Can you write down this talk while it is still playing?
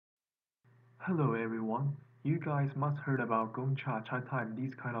Hello everyone. You guys must heard about Gongcha, Chai Time,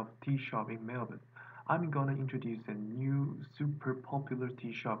 this kind of tea shop in Melbourne. I'm gonna introduce a new super popular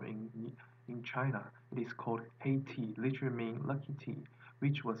tea shop in China. It is called Heytea, literally mean lucky tea,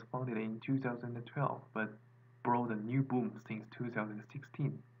 which was founded in 2012 but brought a new boom since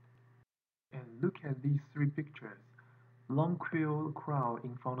 2016. And look at these three pictures. Long queue crowd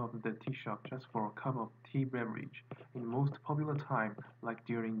in front of the tea shop just for a cup of tea beverage. In most popular time, like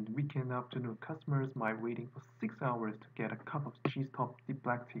during weekend afternoon, customers might waiting for 6 hours to get a cup of cheese top deep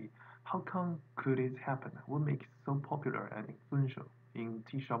black tea. How come could it happen? What makes it so popular and influential in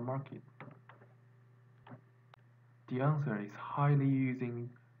tea shop market? The answer is highly using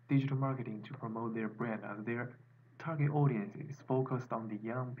digital marketing to promote their brand as their target audience is focused on the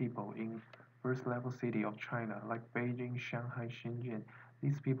young people in first-level city of China like Beijing, Shanghai, Shenzhen.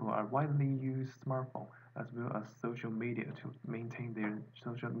 These people are widely use smartphone as well as social media to maintain their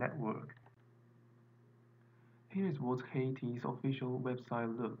social network. Here is what Heytea's official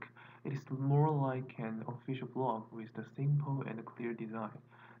website look. It is more like an official blog with the simple and clear design.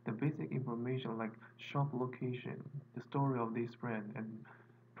 The basic information like shop location, the story of this brand, and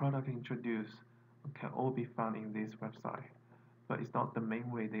product introduced can all be found in this website. But it's not the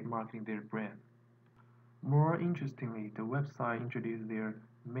main way they marketing their brand. More interestingly, the website introduced their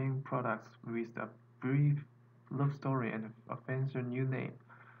main products with a brief love story and a fancy new name.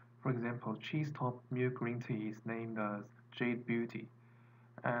 For example, cheese top milk green tea is named as Jade Beauty.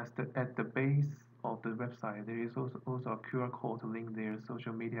 At the base of the website, there is also a QR code to link their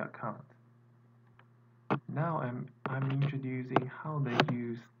social media account. Now I'm introducing how they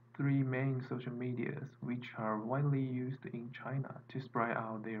use three main social medias which are widely used in China to spread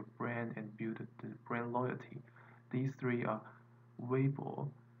out their brand and build the brand loyalty. These three are Weibo,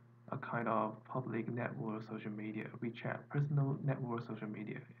 a kind of public network social media, WeChat, personal network social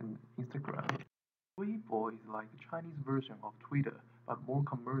media, and Instagram. Weibo is like a Chinese version of Twitter, but more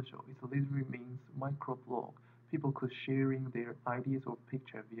commercial. It literally means microblog. People could sharing their ideas or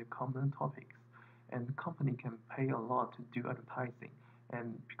picture via common topics, and the company can pay a lot to do advertising.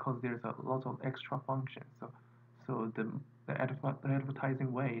 And because there's a lot of extra functions, so the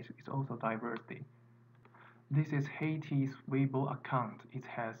advertising way is also diversity. This is Haiti's Weibo account. It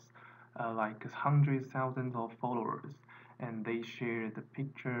has like hundreds thousands of followers, and they share the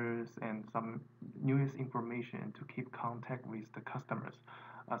pictures and some newest information to keep contact with the customers,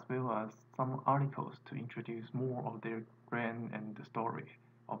 as well as some articles to introduce more of their brand and the story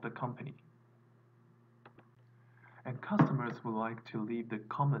of the company. And customers would like to leave the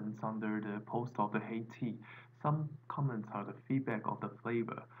comments under the post of the Heytea. Some comments are the feedback of the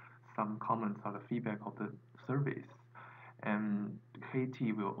flavor, some comments are the feedback of the service. And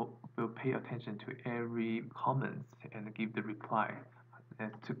Heytea will pay attention to every comments and give the reply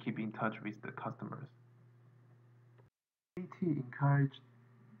to keep in touch with the customers. Heytea encouraged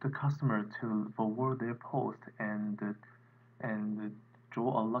the customer to forward their post and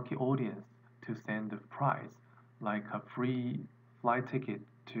draw a lucky audience to send the prize, like a free flight ticket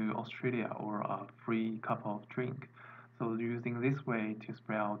to Australia or a free cup of drink. So using this way to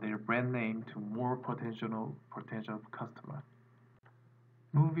spread out their brand name to more potential customer.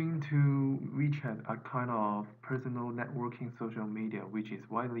 Moving to WeChat, a kind of personal networking social media which is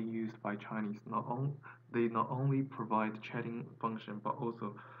widely used by Chinese. They not only provide chatting function but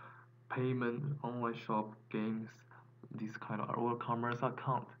also payment, online shop, games, this kind of or commerce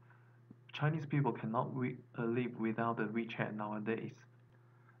account. Chinese people cannot live without the WeChat nowadays.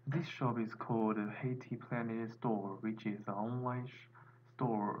 This shop is called the Heytea Planet Store, which is an online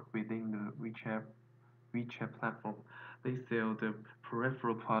store within the WeChat platform. They sell the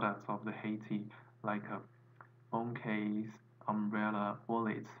peripheral products of the Heytea, like a phone case, umbrella,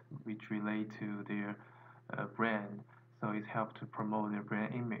 wallets, which relate to their brand. So it helps to promote their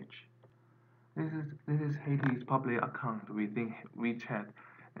brand image. This is Haiti's public account within WeChat,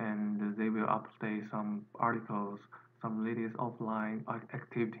 and they will update some articles, some latest offline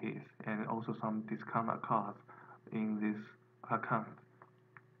activities, and also some discount cards in this account.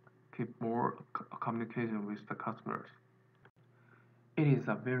 Keep more communication with the customers. It is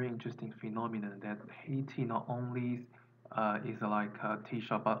a very interesting phenomenon that Haiti not only is like a tea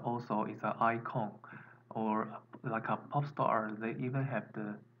shop, but also is an icon or like a pop star. They even have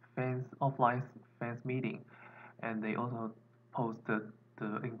the fans offline fans meeting, and they also post the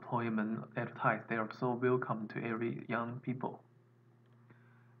employment advertise. They are so welcome to every young people.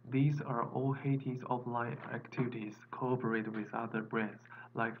 These are all Haiti's offline activities cooperate with other brands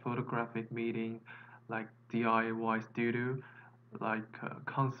like photographic meeting, like DIY studio, like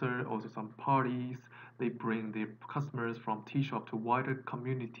concert, also some parties. They bring their customers from tea shop to wider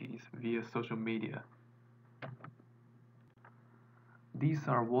communities via social media. These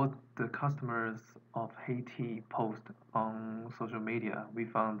are what the customers of Heytea post on social media. We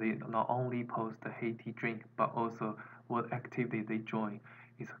found they not only post the Heytea drink, but also what activity they join.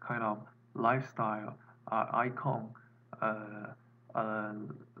 It's a kind of lifestyle icon, uh,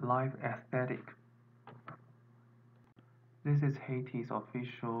 life aesthetic. This is Heytea's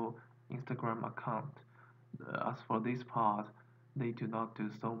official Instagram account. As for this part, they do not do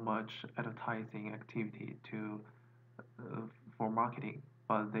so much advertising activity uh, for marketing,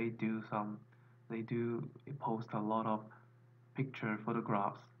 but they do post a lot of picture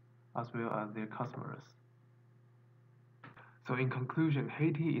photographs as well as their customers. So in conclusion,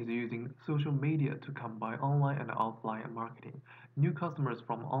 Heytea is using social media to combine online and offline marketing. New customers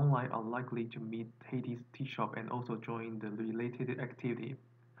from online are likely to meet Heytea's tea shop and also join the related activity.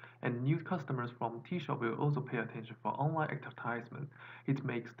 And new customers from tea shop will also pay attention for online advertisement. It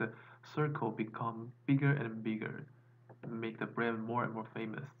makes the circle become bigger and bigger, and make the brand more and more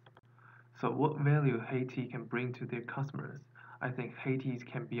famous. So what value Heytea can bring to their customers? I think Heytea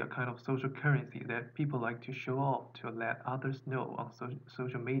can be a kind of social currency that people like to show off to let others know on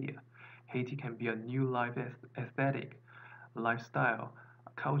social media. Heytea can be a new life aesthetic, lifestyle,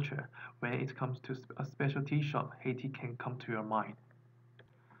 culture. When it comes to a special tea shop, Heytea can come to your mind.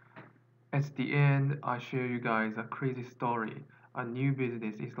 At the end, I share you guys a crazy story. A new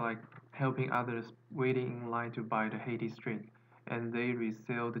business is like helping others waiting in line to buy the Hades drink, and they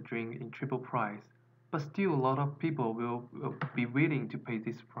resell the drink in triple price. But still, a lot of people will be willing to pay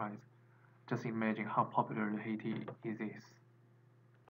this price. Just imagine how popular the Hades is.